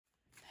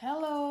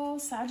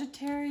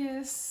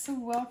Sagittarius,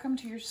 welcome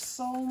to your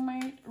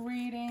soulmate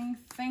reading.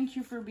 Thank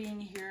you for being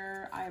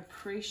here. I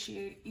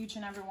appreciate each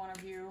and every one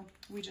of you.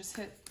 We just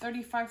hit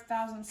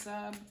 35,000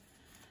 subs.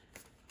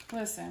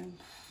 Listen,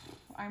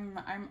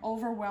 I'm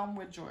overwhelmed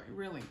with joy,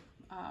 really.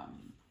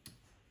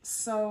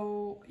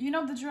 So you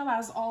know the drill.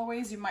 As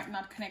always, you might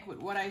not connect with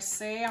what I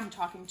say. I'm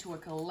talking to a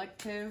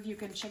collective. You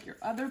can check your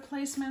other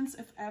placements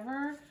if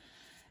ever,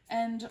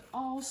 and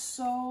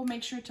also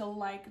make sure to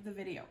like the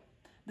video.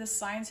 The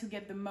signs who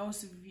get the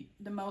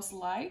most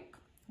like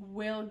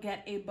will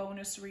get a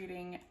bonus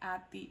reading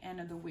at the end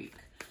of the week.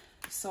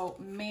 So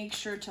make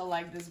sure to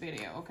like this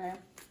video, okay?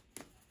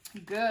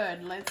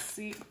 Good. Let's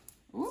see.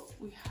 Ooh,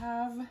 we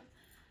have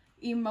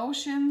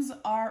emotions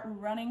are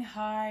running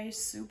high,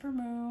 super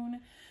moon.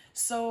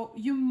 So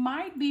you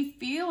might be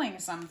feeling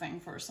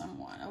something for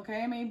someone,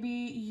 okay? Maybe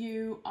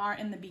you are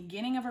in the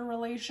beginning of a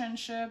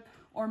relationship,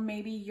 or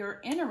maybe you're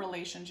in a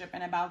relationship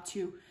and about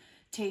to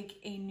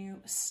take a new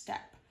step.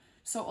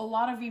 So a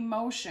lot of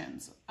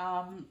emotions.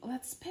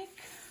 Let's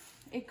pick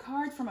a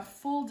card from a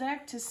full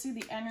deck to see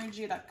the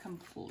energy that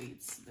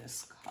completes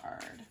this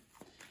card.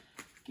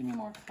 Give me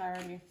more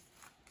clarity.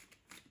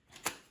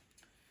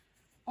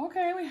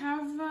 Okay, we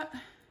have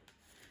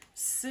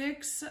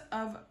Six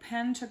of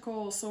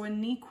Pentacles, so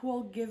an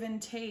equal give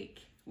and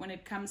take when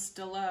it comes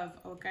to love,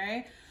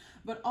 okay?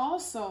 But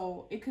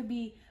also, it could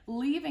be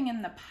leaving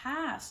in the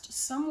past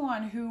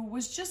someone who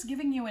was just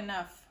giving you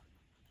enough.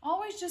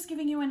 Always just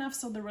giving you enough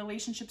so the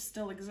relationship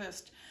still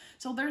exists.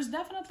 So there's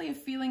definitely a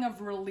feeling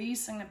of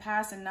releasing the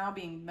past and now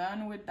being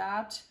done with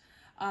that.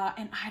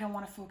 And I don't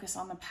want to focus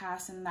on the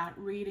past in that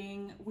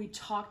reading. We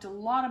talked a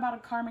lot about a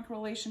karmic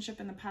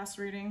relationship in the past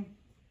reading.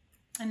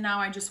 And now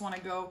I just want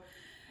to go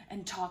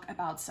and talk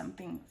about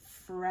something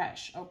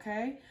fresh,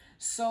 okay?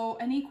 So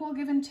an equal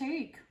give and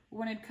take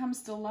when it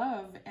comes to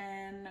love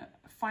and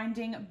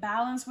finding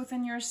balance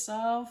within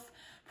yourself,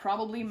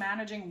 probably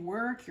managing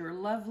work, your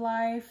love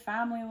life,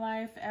 family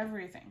life,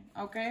 everything,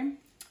 okay?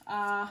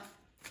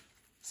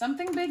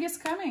 Something big is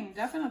coming,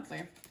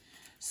 definitely.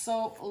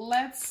 So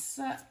let's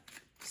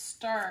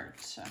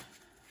start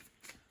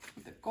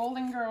with the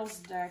Golden Girls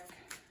deck.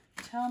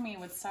 Tell me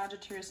what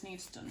Sagittarius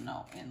needs to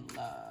know in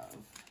love.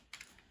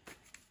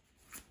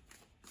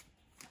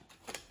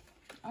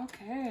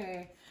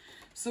 Okay,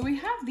 so we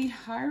have the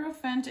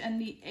Hierophant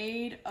and the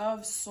Eight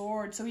of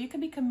Swords. So you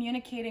could be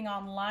communicating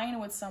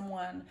online with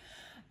someone,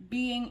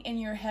 being in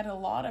your head a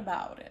lot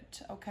about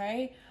it,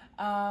 okay?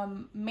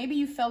 Maybe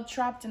you felt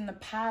trapped in the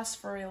past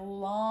for a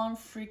long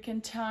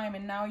freaking time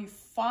and now you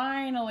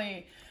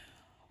finally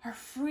are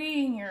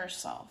freeing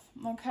yourself,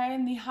 okay?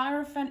 And the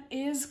Hierophant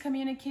is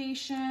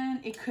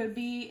communication. It could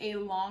be a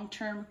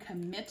long-term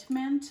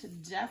commitment,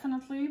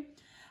 definitely.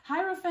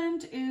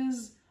 Hierophant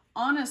is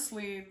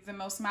honestly the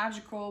most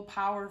magical,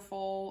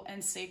 powerful,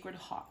 and sacred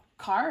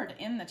card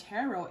in the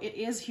tarot. It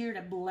is here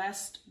to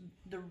bless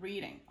the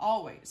reading,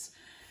 always.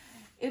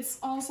 It's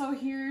also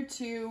here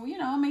to, you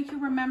know, make you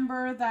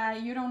remember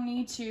that you don't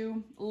need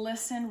to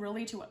listen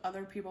really to what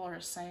other people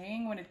are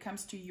saying when it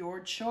comes to your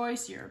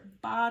choice, your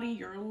body,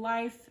 your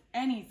life,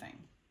 anything.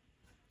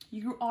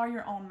 You are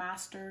your own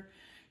master.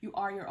 You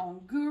are your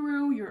own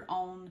guru, your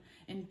own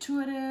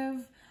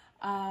intuitive.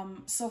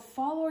 So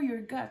follow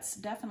your guts,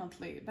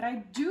 definitely. But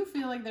I do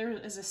feel like there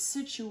is a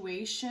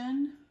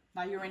situation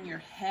that you're in your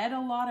head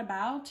a lot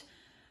about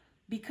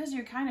because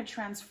you're kind of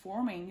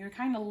transforming. You're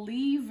kind of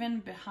leaving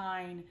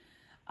behind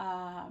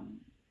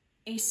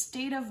a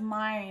state of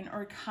mind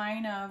or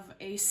kind of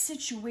a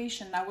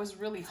situation that was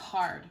really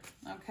hard,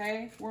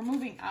 okay? We're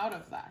moving out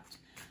of that.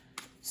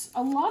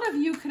 A lot of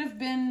you could have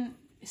been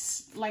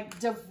like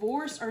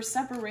divorced or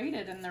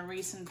separated in the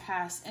recent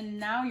past, and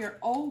now you're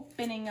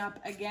opening up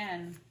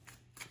again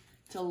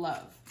to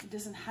love. It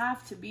doesn't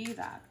have to be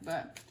that,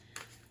 but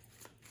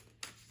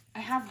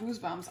I have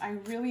goosebumps. I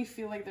really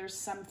feel like there's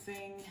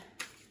something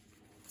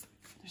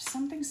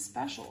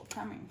special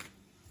coming.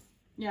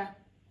 Yeah.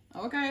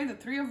 Okay, the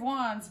Three of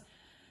Wands.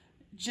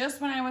 Just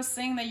when I was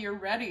saying that you're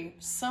ready,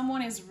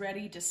 someone is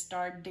ready to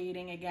start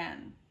dating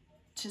again,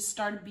 to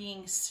start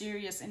being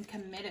serious and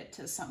committed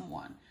to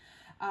someone.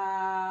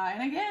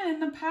 And again, in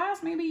the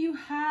past, maybe you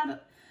had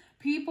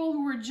people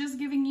who were just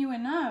giving you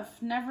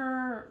enough.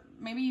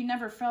 Maybe you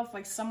never felt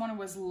like someone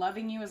was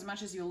loving you as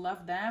much as you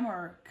loved them,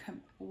 or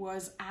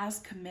was as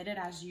committed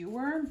as you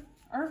were,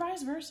 or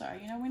vice versa.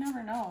 You know, we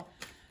never know.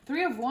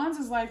 Three of Wands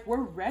is like,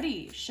 we're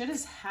ready. Shit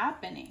is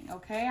happening,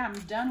 okay? I'm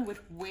done with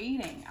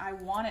waiting. I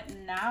want it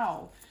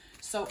now.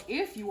 So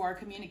if you are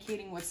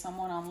communicating with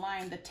someone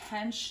online, the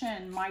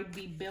tension might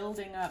be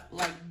building up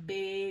like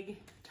big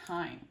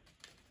time.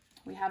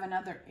 We have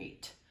another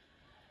 8.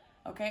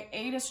 Okay,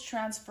 8 is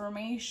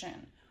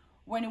transformation.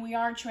 When we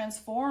are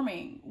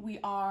transforming, we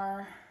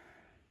are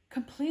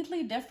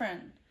completely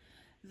different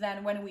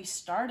than when we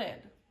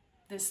started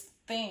this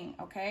thing,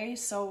 okay?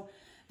 So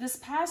this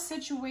past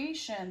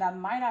situation that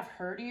might have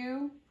hurt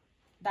you,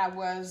 that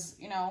was,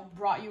 you know,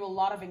 brought you a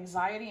lot of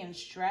anxiety and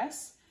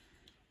stress,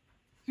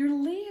 you're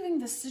leaving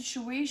the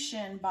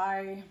situation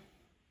by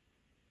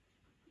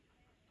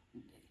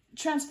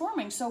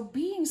transforming. So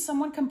being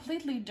someone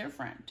completely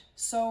different.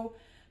 So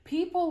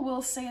people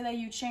will say that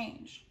you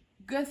change.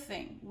 Good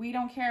thing. We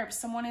don't care if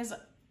someone is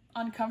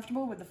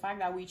uncomfortable with the fact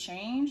that we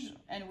change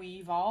and we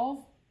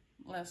evolve.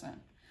 Listen,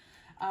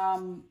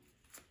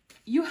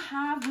 you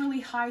have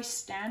really high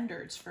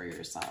standards for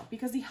yourself,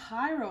 because the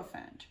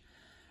Hierophant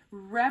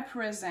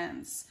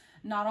represents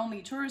not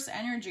only Taurus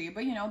energy,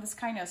 but you know, this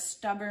kind of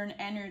stubborn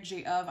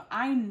energy of,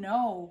 I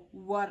know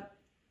what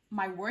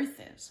my worth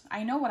is.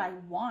 I know what I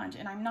want,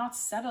 and I'm not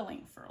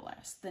settling for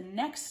less. The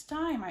next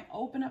time I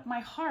open up my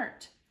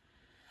heart,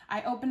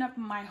 I open up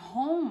my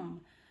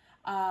home,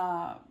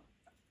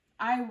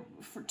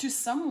 to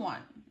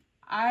someone,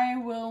 I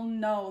will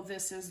know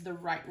this is the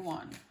right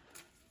one.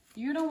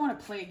 You don't want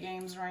to play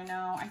games right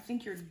now. I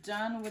think you're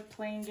done with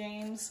playing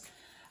games.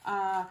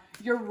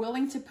 You're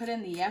willing to put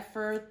in the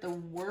effort, the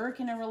work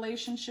in a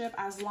relationship,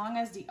 as long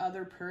as the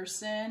other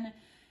person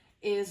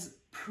is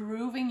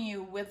proving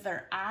you with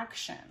their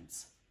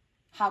actions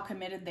how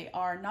committed they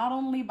are. Not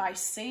only by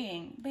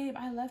saying, babe,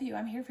 I love you,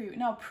 I'm here for you.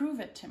 No, prove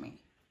it to me.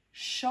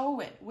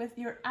 Show it with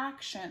your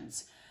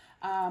actions.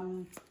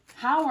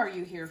 How are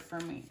you here for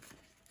me?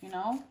 You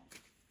know?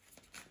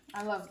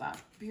 I love that.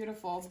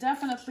 Beautiful.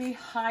 Definitely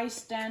high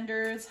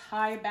standards,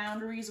 high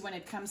boundaries when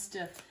it comes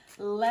to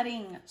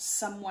letting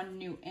someone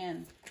new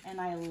in. And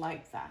I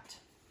like that.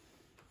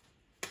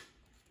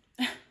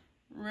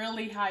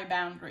 Really high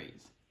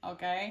boundaries,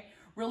 okay?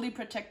 Really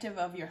protective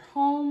of your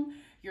home,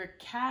 your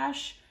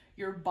cash,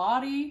 your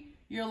body.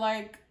 You're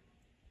like,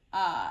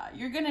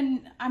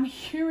 I'm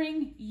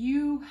hearing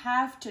you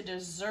have to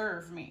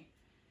deserve me.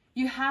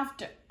 You have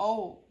to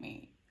owe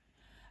me.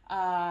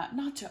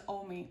 Not to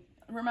owe me.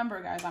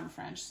 Remember, guys, I'm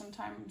French.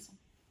 Sometimes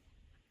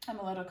I'm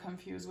a little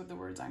confused with the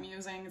words I'm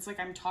using. It's like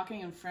I'm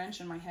talking in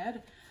French in my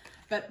head.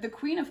 But the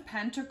Queen of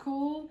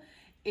Pentacles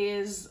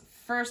is,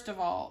 first of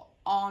all,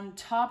 on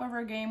top of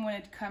her game when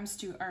it comes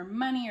to our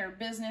money, our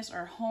business,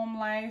 our home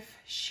life.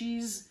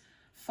 She's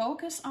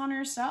focused on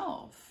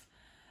herself.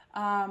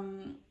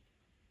 And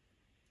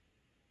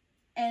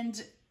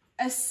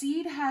a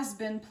seed has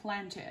been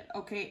planted,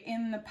 okay,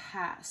 in the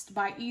past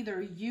by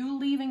either you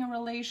leaving a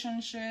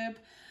relationship.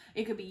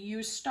 It could be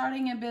you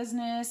starting a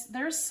business.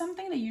 There's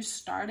something that you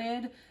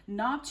started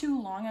not too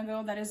long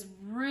ago that is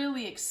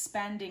really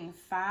expanding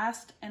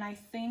fast. And I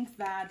think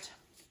that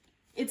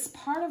it's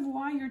part of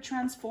why you're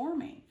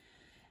transforming.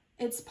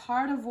 It's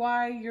part of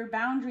why your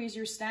boundaries,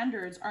 your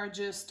standards are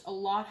just a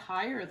lot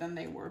higher than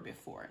they were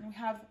before. And we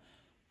have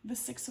the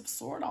Six of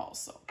Swords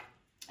also.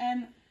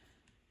 And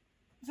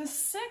the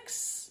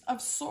Six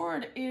of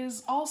Swords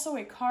is also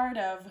a card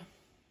of,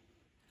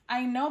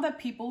 I know that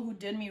people who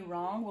did me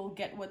wrong will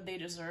get what they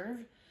deserve.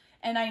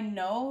 And I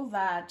know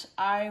that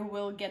I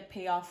will get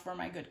payoff for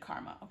my good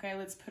karma. Okay,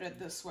 let's put it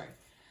this way.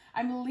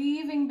 I'm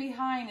leaving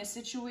behind a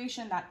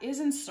situation that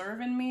isn't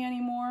serving me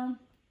anymore.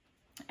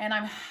 And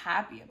I'm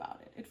happy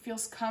about it. It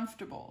feels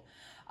comfortable.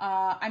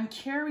 I'm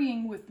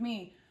carrying with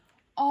me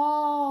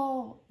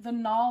all the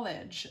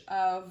knowledge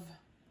of,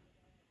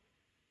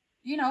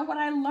 you know, what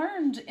I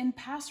learned in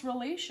past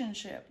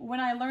relationship, when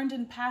I learned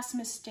in past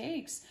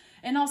mistakes,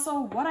 and also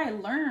what I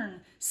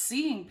learned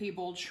seeing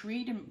people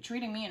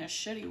treating me in a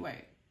shitty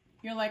way.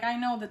 You're like, I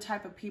know the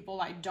type of people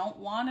I don't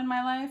want in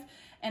my life,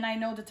 and I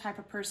know the type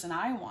of person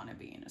I want to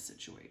be in a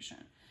situation,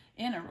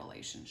 in a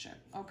relationship,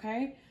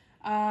 okay?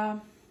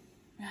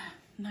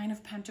 Nine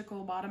of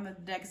Pentacles, bottom of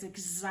the deck is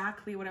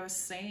exactly what I was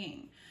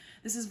saying.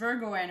 This is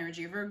Virgo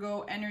energy.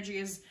 Virgo energy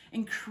is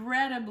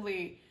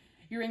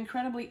you're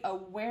incredibly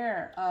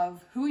aware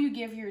of who you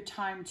give your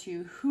time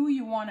to, who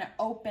you want to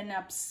open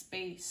up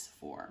space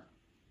for.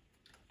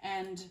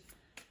 And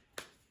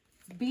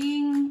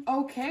being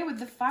okay with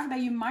the fact that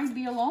you might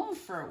be alone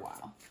for a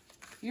while.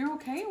 You're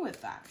okay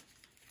with that.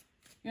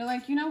 You're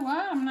like, you know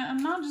what?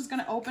 I'm not just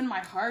going to open my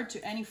heart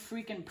to any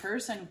freaking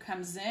person who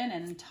comes in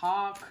and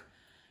talk.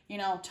 You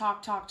know,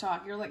 talk.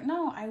 You're like,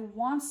 no, I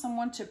want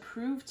someone to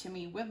prove to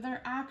me with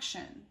their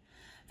action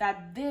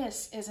that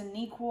this is an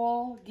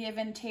equal give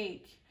and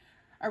take.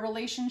 A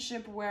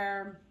relationship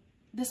where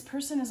this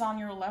person is on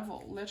your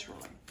level,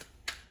 literally.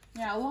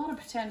 Yeah, a lot of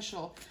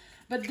potential.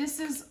 But this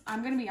is,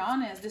 I'm going to be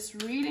honest, this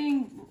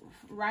reading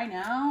right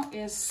now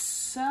is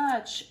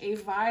such a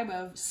vibe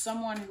of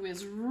someone who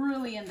is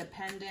really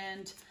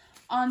independent,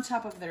 on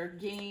top of their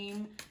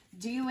game,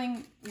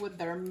 dealing with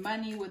their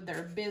money, with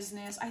their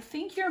business. I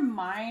think your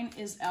mind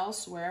is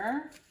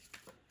elsewhere.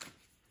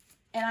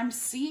 And I'm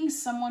seeing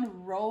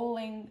someone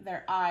rolling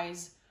their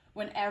eyes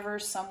whenever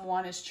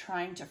someone is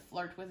trying to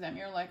flirt with them.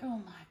 You're like,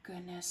 oh my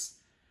goodness.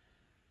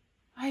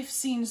 I've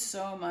seen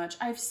so much.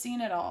 I've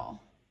seen it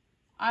all.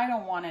 I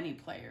don't want any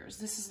players.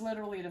 This is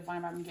literally the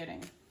vibe I'm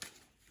getting.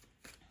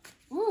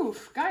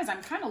 Oof, guys,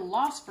 I'm kind of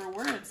lost for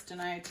words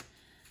tonight.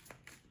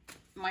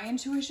 My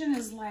intuition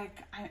is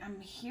like,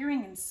 I'm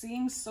hearing and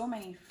seeing so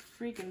many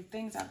freaking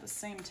things at the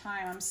same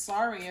time. I'm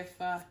sorry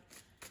if I'm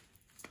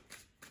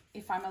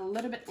a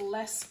little bit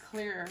less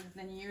clear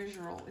than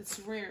usual. It's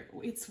weird.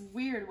 It's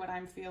weird what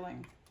I'm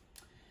feeling.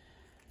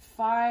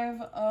 Five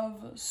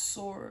of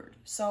Swords.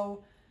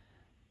 So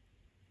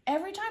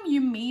every time you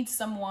meet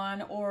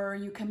someone or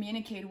you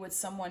communicate with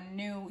someone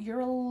new, you're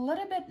a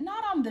little bit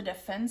not on the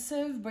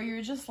defensive, but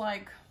you're just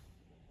like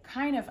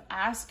kind of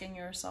asking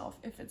yourself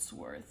if it's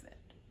worth it.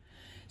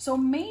 So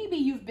maybe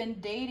you've been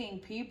dating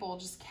people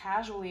just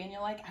casually and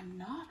you're like, I'm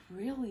not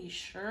really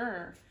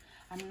sure.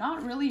 I'm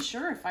not really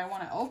sure if I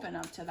want to open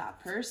up to that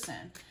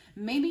person.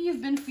 Maybe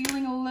you've been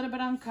feeling a little bit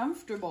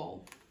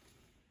uncomfortable.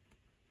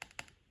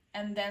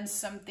 And then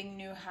something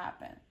new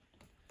happened.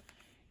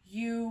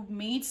 You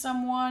meet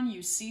someone,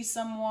 you see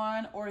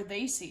someone, or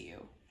they see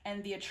you.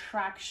 And the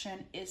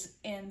attraction is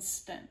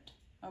instant.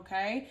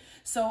 Okay?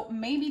 So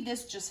maybe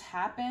this just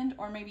happened,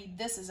 or maybe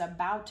this is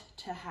about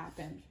to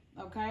happen.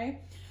 Okay?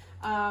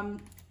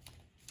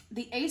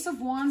 The Ace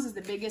of Wands is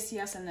the biggest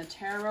yes in the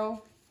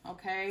tarot.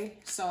 Okay?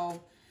 So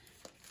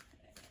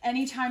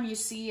anytime you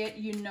see it,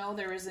 you know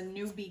there is a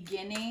new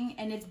beginning,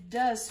 and it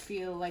does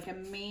feel like a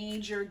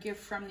major gift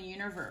from the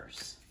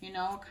universe. You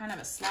know, kind of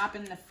a slap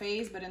in the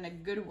face, but in a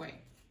good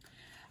way.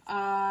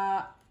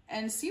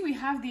 And see, we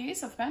have the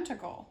Ace of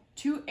Pentacles.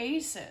 2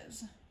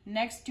 aces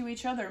next to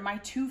each other, my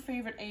 2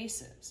 favorite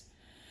aces.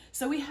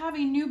 So we have a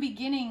new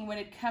beginning when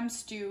it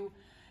comes to,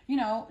 you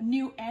know,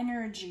 new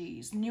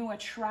energies, new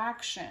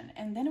attraction.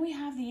 And then we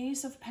have the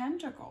Ace of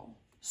Pentacles.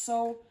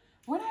 So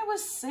when I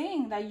was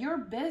saying that you're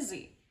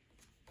busy,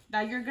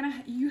 that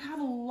you have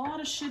a lot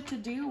of shit to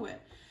deal with.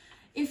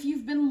 If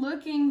you've been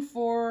looking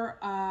for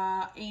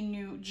a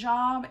new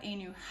job, a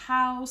new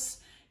house,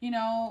 you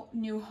know,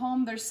 new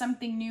home, there's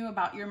something new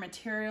about your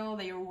material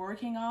that you're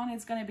working on,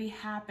 it's going to be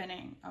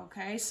happening,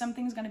 okay?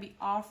 Something's going to be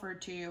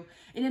offered to you.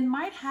 And it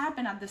might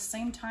happen at the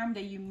same time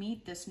that you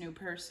meet this new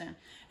person.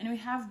 And we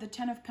have the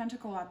 10 of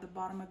Pentacles at the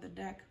bottom of the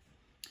deck.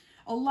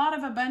 A lot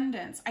of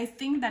abundance. I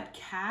think that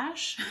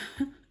cash,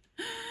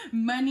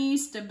 money,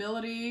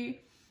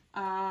 stability,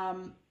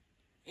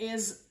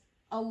 is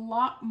a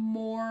lot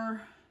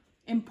more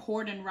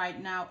important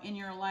right now in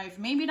your life.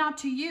 Maybe not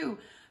to you,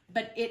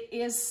 but it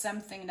is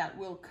something that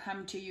will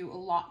come to you a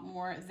lot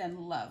more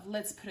than love.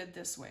 Let's put it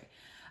this way.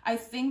 I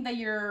think that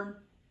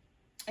you're,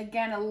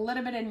 again, a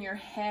little bit in your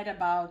head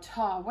about,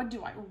 what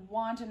do I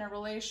want in a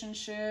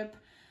relationship?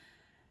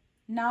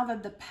 Now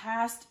that the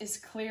past is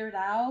cleared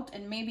out,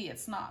 and maybe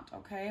it's not,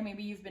 okay?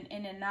 Maybe you've been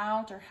in and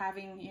out or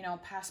having, you know,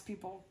 past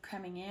people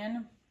coming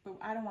in, but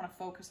I don't want to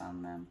focus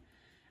on them.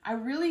 I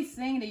really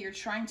think that you're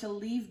trying to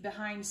leave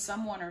behind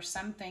someone or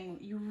something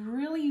you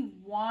really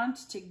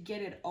want to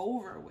get it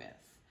over with.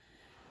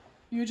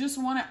 You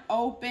just want to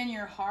open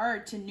your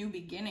heart to new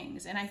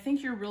beginnings. And I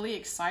think you're really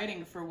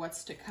excited for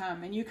what's to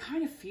come. And you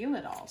kind of feel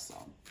it also.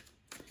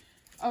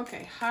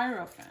 Okay,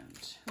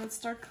 Hierophant. Let's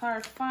start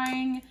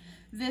clarifying.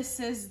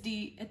 This is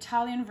the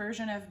Italian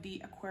version of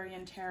the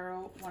Aquarian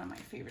Tarot, one of my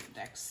favorite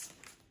decks.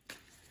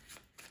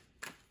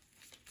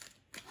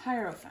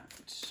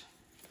 Hierophant.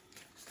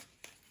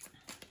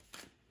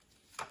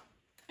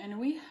 And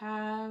we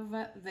have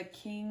the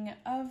King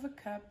of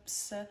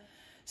Cups.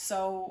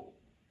 So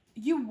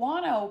you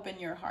want to open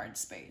your heart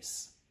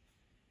space,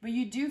 but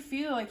you do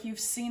feel like you've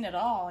seen it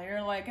all.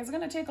 You're like, it's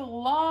going to take a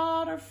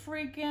lot of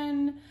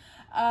freaking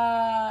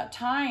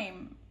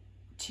time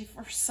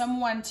for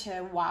someone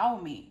to wow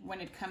me when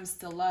it comes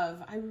to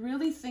love. I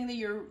really think that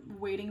you're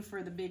waiting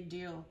for the big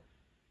deal.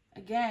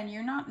 Again,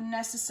 you're not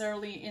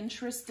necessarily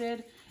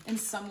interested in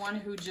someone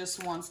who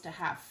just wants to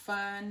have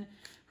fun,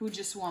 who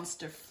just wants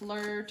to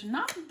flirt.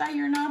 Not that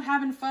you're not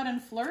having fun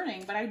and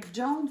flirting, but I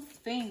don't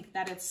think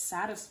that it's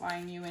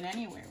satisfying you in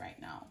any way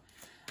right now.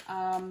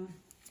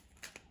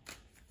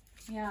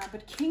 Yeah,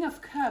 but King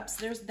of Cups,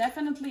 there's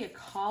definitely a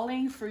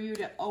calling for you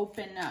to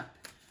open up,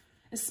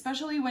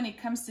 especially when it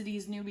comes to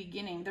these new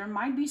beginnings. There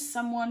might be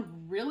someone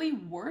really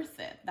worth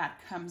it that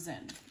comes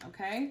in,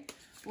 okay?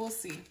 We'll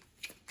see.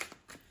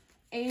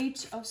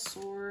 8 of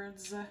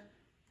Swords.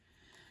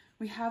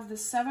 We have the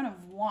 7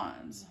 of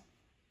Wands.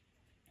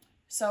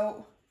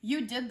 So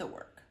you did the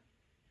work.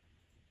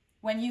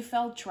 When you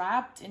felt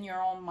trapped in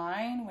your own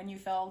mind, when you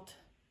felt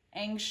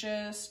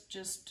anxious,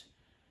 just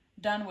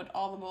done with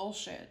all the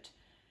bullshit,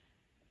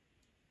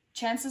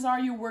 chances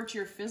are you worked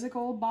your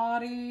physical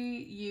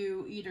body,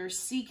 you either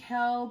seek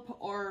help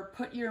or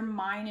put your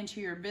mind into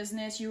your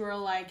business. You were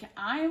like,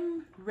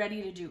 I'm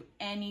ready to do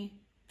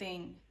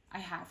anything I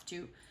have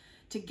to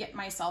get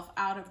myself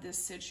out of this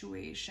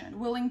situation,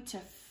 willing to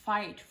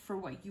fight for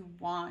what you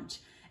want.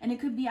 And it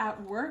could be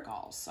at work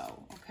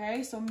also,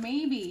 okay? So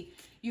maybe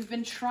you've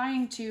been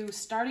trying to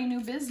start a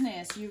new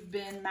business, you've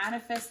been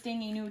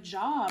manifesting a new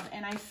job,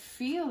 and I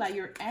feel that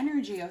your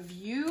energy of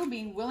you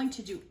being willing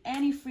to do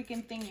any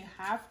freaking thing you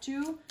have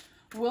to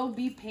will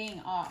be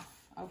paying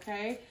off,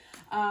 okay?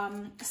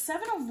 7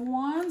 of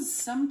Wands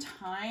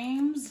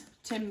sometimes,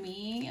 to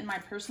me, in my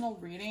personal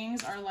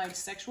readings, are like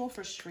sexual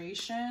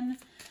frustration,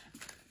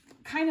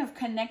 kind of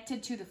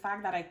connected to the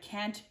fact that I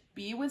can't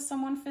be with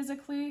someone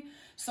physically.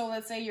 So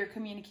let's say you're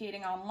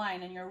communicating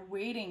online and you're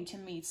waiting to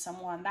meet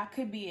someone. That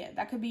could be it.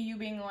 That could be you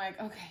being like,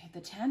 okay,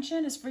 the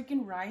tension is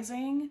freaking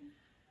rising.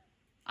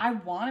 I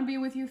want to be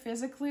with you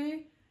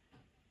physically,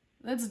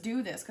 let's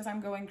do this because I'm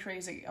going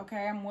crazy,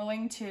 okay? I'm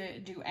willing to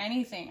do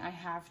anything I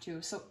have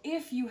to. So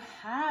if you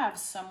have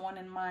someone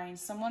in mind,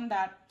 someone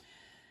that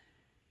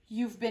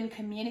you've been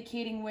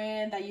communicating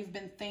with, that you've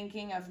been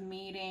thinking of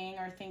meeting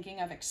or thinking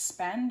of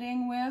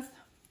expanding with,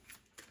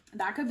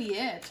 that could be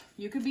it.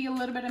 You could be a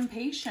little bit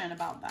impatient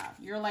about that.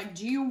 You're like,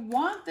 do you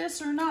want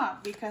this or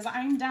not? Because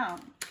I'm down.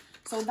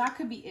 So that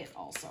could be it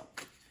also.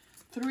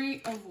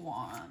 3 of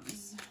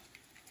Wands.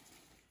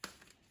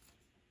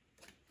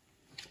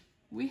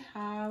 We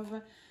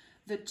have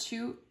the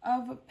 2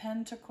 of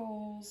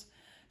Pentacles.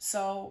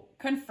 So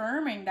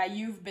confirming that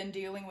you've been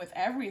dealing with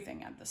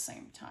everything at the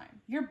same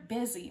time. You're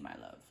busy, my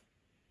love.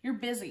 You're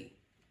busy.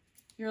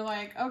 You're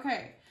like,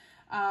 okay,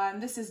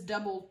 this is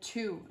double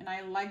 2. And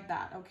I like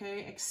that,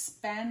 okay?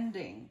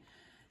 Expanding.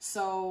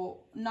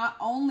 So not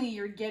only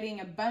you're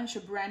getting a bunch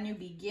of brand new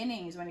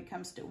beginnings when it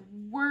comes to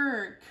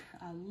work,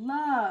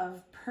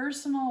 love,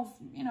 personal,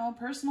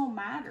 personal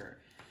matter.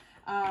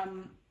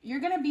 You're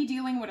going to be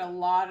dealing with a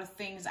lot of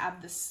things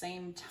at the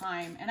same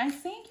time. And I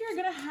think you're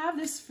going to have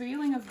this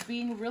feeling of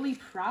being really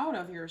proud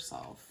of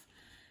yourself.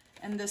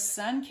 And the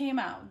sun came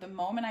out the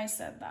moment I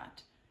said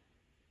that.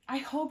 I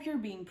hope you're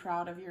being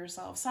proud of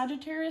yourself.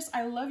 Sagittarius,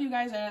 I love you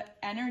guys'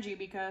 energy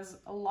because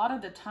a lot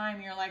of the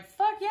time you're like,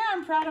 fuck yeah,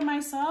 I'm proud of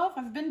myself.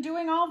 I've been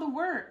doing all the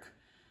work.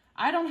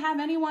 I don't have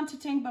anyone to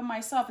thank but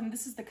myself. And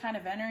this is the kind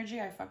of energy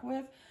I fuck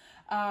with.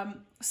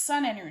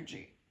 Sun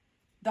energy,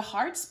 the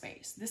heart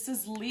space. This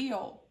is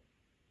Leo.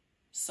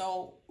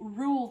 So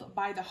ruled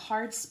by the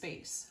heart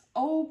space,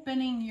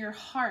 opening your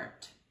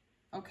heart,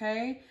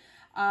 okay,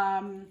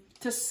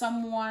 to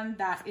someone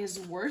that is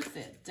worth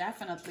it,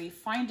 definitely.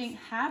 Finding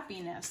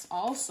happiness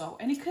also.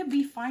 And it could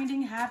be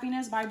finding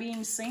happiness by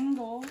being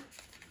single.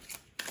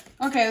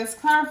 Okay, let's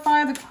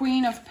clarify the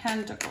Queen of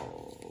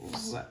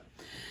Pentacles.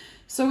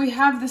 So we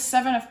have the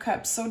 7 of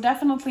Cups. So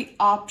definitely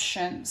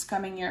options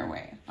coming your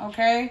way,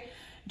 okay?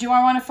 Do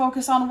I want to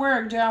focus on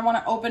work? Do I want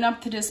to open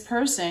up to this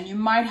person? You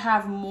might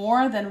have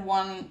more than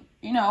one,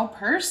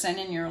 person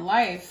in your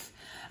life.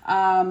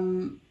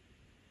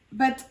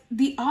 But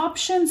the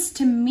options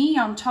to me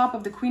on top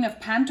of the Queen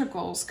of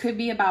Pentacles could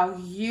be about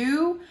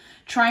you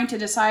trying to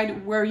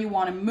decide where you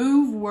want to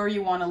move, where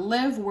you want to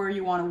live, where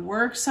you want to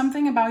work,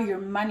 something about your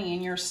money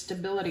and your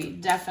stability,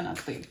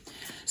 definitely.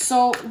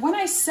 So when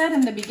I said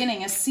in the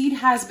beginning, a seed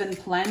has been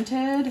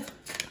planted,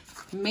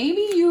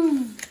 maybe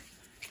you've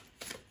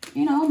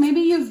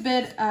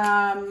been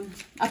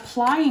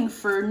applying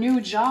for a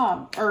new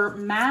job or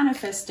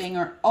manifesting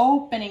or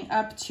opening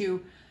up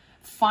to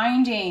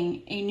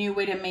finding a new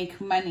way to make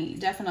money,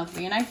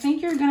 definitely. And I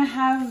think you're going to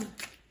have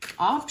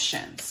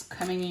options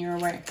coming your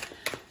way,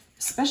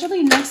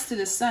 especially next to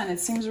the sun. It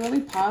seems really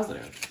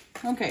positive.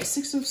 Okay,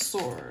 6 of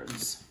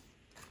Swords.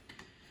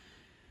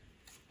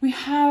 We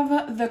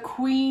have the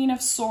Queen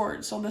of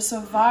Swords, so the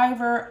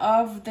survivor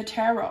of the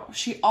tarot.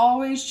 She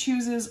always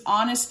chooses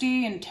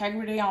honesty,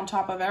 integrity on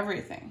top of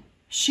everything.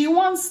 She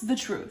wants the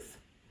truth,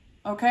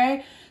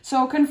 okay?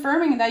 So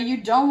confirming that you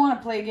don't want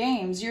to play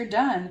games, you're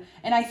done.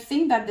 And I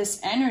think that this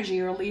energy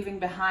you're leaving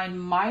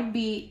behind might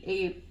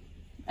be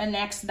an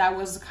ex that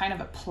was kind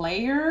of a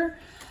player.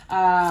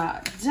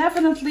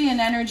 Definitely an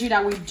energy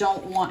that we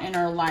don't want in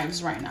our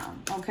lives right now,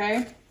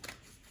 okay?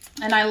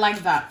 And I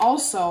like that.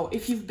 Also,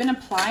 if you've been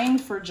applying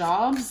for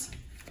jobs,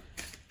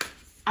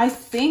 I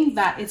think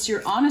that it's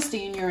your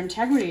honesty and your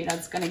integrity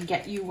that's going to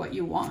get you what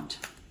you want.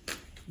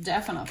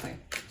 Definitely.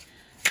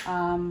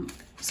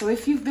 So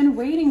if you've been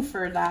waiting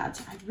for that,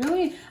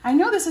 I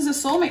know this is a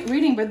soulmate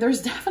reading, but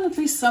there's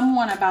definitely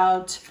someone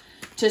about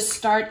to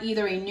start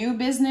either a new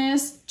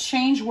business,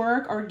 change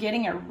work, or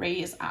getting a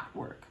raise at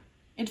work.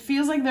 It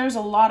feels like there's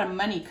a lot of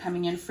money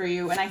coming in for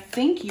you, and I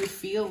think you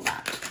feel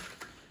that.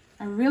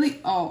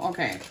 Oh,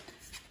 okay.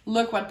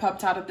 Look what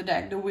popped out of the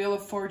deck, the Wheel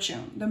of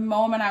Fortune. The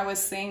moment I was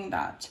saying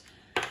that,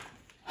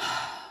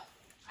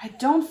 I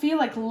don't feel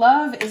like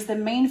love is the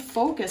main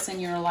focus in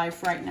your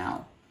life right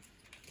now.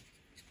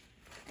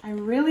 I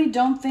really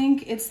don't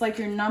think it's like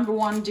your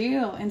 #1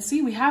 deal. And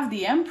see, we have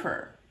the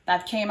Emperor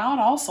that came out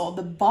also,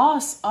 the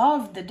boss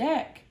of the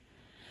deck.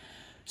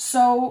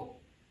 So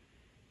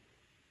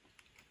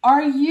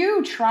are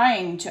you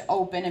trying to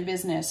open a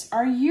business?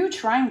 Are you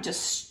trying to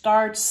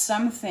start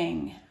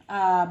something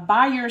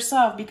by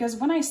yourself? Because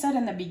when I said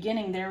in the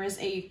beginning, there is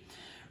a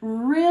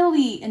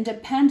really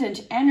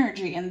independent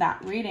energy in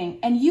that reading,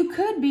 and you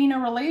could be in a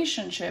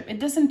relationship. It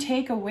doesn't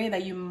take away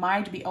that you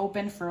might be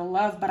open for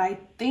love, but I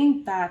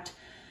think that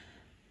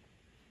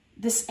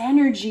this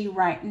energy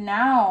right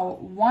now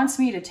wants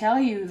me to tell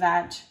you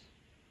that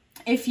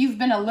if you've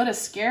been a little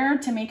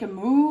scared to make a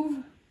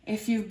move,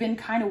 if you've been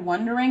kind of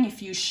wondering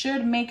if you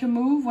should make a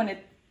move when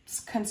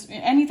it's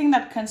anything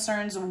that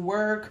concerns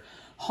work,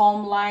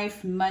 home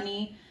life,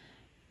 money,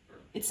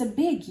 it's a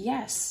big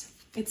yes.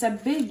 It's a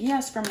big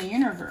yes from the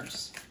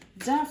universe.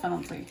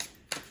 Definitely.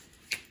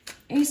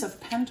 Ace of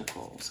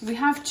Pentacles. We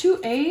have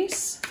 2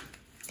 Ace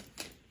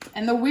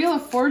and the Wheel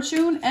of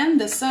Fortune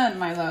and the Sun,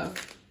 my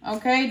love.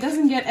 Okay, it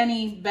doesn't get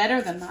any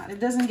better than that. It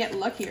doesn't get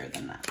luckier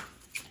than that.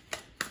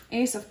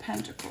 Ace of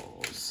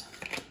Pentacles.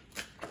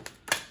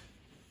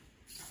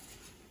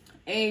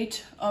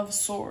 Eight of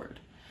Swords.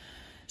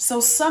 So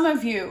some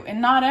of you,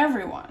 and not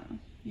everyone,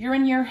 you're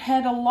in your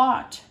head a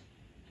lot.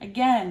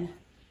 Again,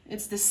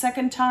 it's the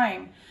second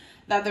time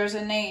that there's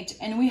an 8.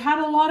 And we had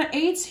a lot of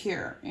 8s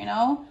here, you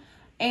know?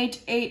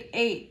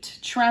 888,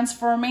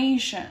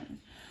 transformation.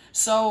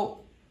 So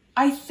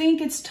I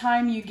think it's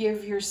time you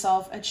give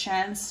yourself a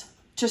chance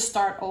to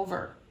start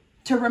over.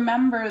 To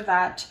remember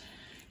that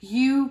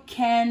you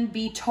can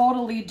be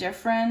totally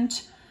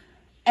different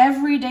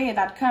every day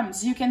that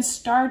comes. You can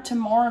start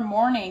tomorrow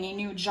morning a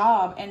new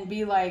job and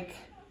be like,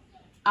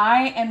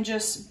 I am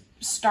just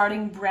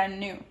starting brand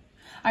new.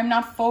 I'm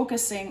not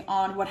focusing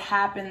on what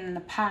happened in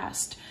the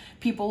past,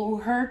 people who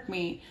hurt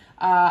me,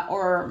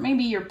 or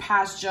maybe your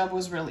past job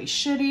was really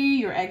shitty,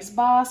 your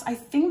ex-boss. I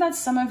think that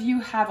some of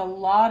you have a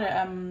lot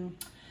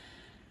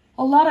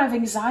of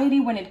anxiety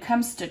when it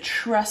comes to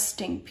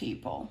trusting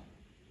people.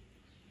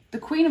 The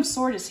Queen of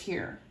Swords is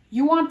here.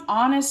 You want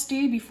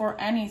honesty before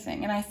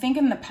anything. And I think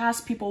in the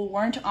past, people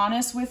weren't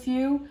honest with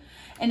you,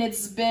 and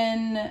it's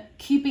been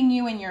keeping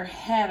you in your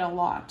head a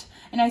lot.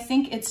 And I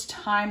think it's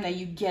time that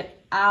you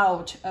get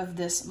out of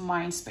this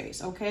mind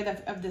space, okay?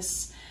 Of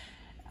this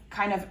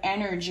kind of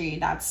energy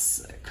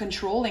that's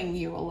controlling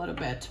you a little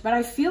bit. But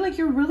I feel like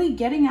you're really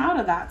getting out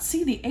of that.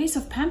 See, the Ace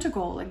of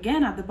Pentacles,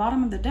 again, at the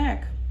bottom of the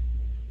deck.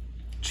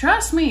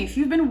 Trust me, if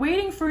you've been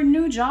waiting for a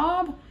new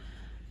job,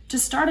 to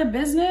start a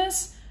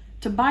business,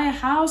 to buy a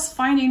house,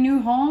 find a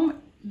new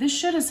home, this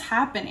shit is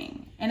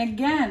happening. And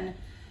again,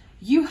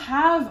 you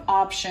have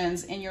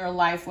options in your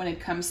life when it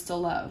comes to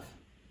love.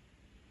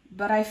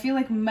 But I feel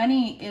like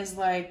money is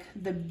like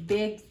the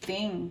big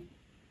thing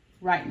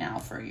right now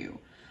for you.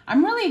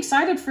 I'm really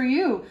excited for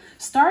you.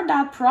 Start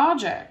that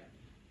project.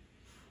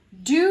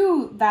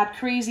 Do that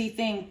crazy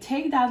thing.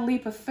 Take that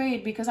leap of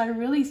faith, because I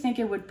really think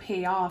it would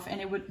pay off,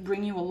 and it would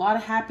bring you a lot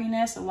of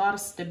happiness, a lot of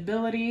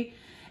stability,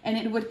 and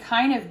it would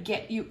kind of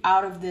get you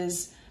out of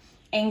this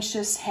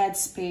anxious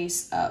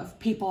headspace of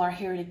people are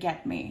here to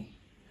get me.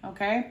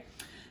 Okay?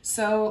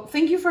 So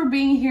thank you for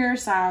being here,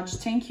 Sag.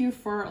 Thank you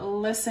for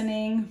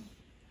listening.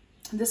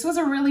 This was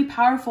a really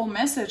powerful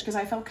message because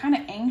I felt kind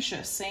of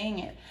anxious saying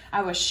it.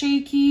 I was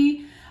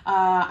shaky.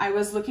 I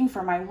was looking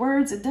for my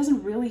words. It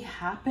doesn't really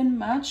happen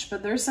much,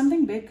 but there's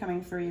something big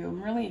coming for you.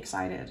 I'm really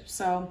excited.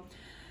 So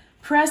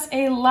press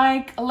a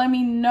like. Let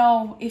me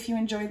know if you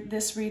enjoyed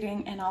this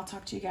reading, and I'll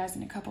talk to you guys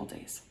in a couple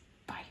days.